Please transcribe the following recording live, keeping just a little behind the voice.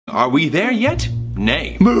Are we there yet?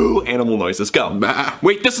 Nay. Moo! Animal noises, go. Bah.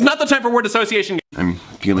 Wait, this is not the time for word association. I'm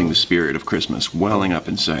feeling the spirit of Christmas welling up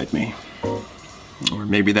inside me. Or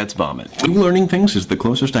maybe that's vomit. You learning things is the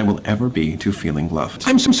closest I will ever be to feeling loved.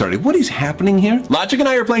 I'm so sorry, what is happening here? Logic and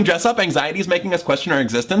I are playing dress up, anxiety's making us question our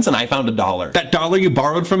existence, and I found $1. That dollar you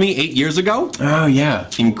borrowed from me 8 years ago? Oh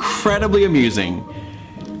yeah, incredibly amusing.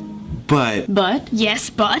 But? Yes,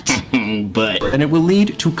 but? But. And it will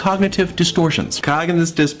lead to cognitive distortions.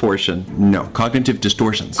 Cognitive distortion. No, cognitive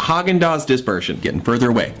distortions. Haagen-Dazs dispersion. Getting further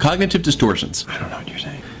away. Cognitive distortions. I don't know what you're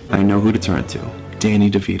saying. I know who to turn to.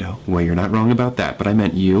 Danny DeVito. Well, you're not wrong about that, but I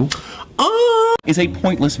meant you. Is a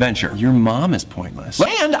pointless venture. Your mom is pointless.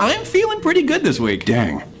 And I'm feeling pretty good this week.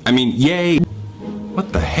 Dang. I mean, yay.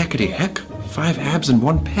 What the heckity heck? 5 abs and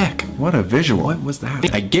 1 pec. What a visual. What was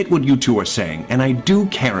that? I get what you two are saying, and I do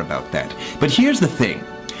care about that. But here's the thing.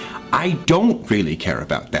 I don't really care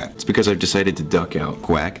about that. It's because I've decided to duck out.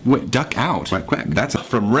 Quack. Wait, duck out? Quack, quack. That's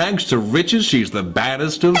from rags to riches, she's the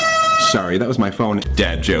baddest of... Sorry, that was my phone.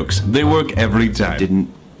 Dad jokes. They work every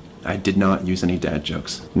time. I did not use any dad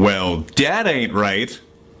jokes. Well, dad ain't right.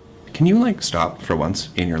 Can you, like, stop for once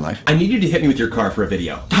in your life? I need you to hit me with your car for a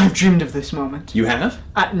video. I've dreamed of this moment. You have?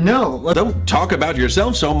 No. Don't talk about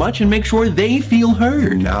yourself so much and make sure they feel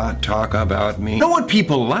heard. Not talk about me. Know what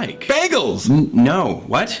people like. Bagels! No.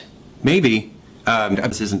 What? Maybe.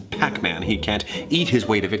 This isn't Pac-Man. He can't eat his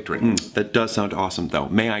way to victory. That does sound awesome, though.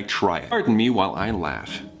 May I try it? Pardon me while I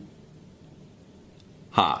laugh.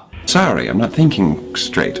 Ha. Sorry, I'm not thinking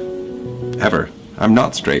straight. Ever. I'm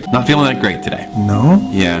not straight. Not feeling that great today. No?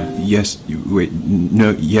 Yeah. Yes. Wait.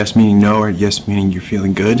 No. Yes meaning no, or yes meaning you're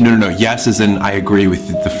feeling good? No. Yes as in I agree with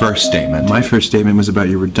the first statement. My first statement was about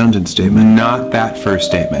your redundant statement. Not that first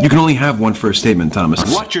statement. You can only have one first statement, Thomas.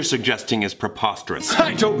 What you're suggesting is preposterous.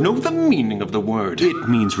 I don't know the meaning of the word. It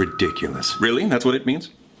means ridiculous. Really? That's what it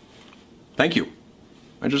means? Thank you.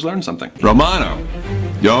 I just learned something. Romano.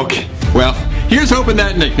 Okay. Well, here's hoping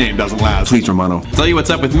that nickname doesn't last. Please, Romano. Tell you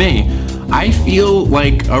what's up with me. I feel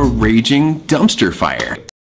like a raging dumpster fire.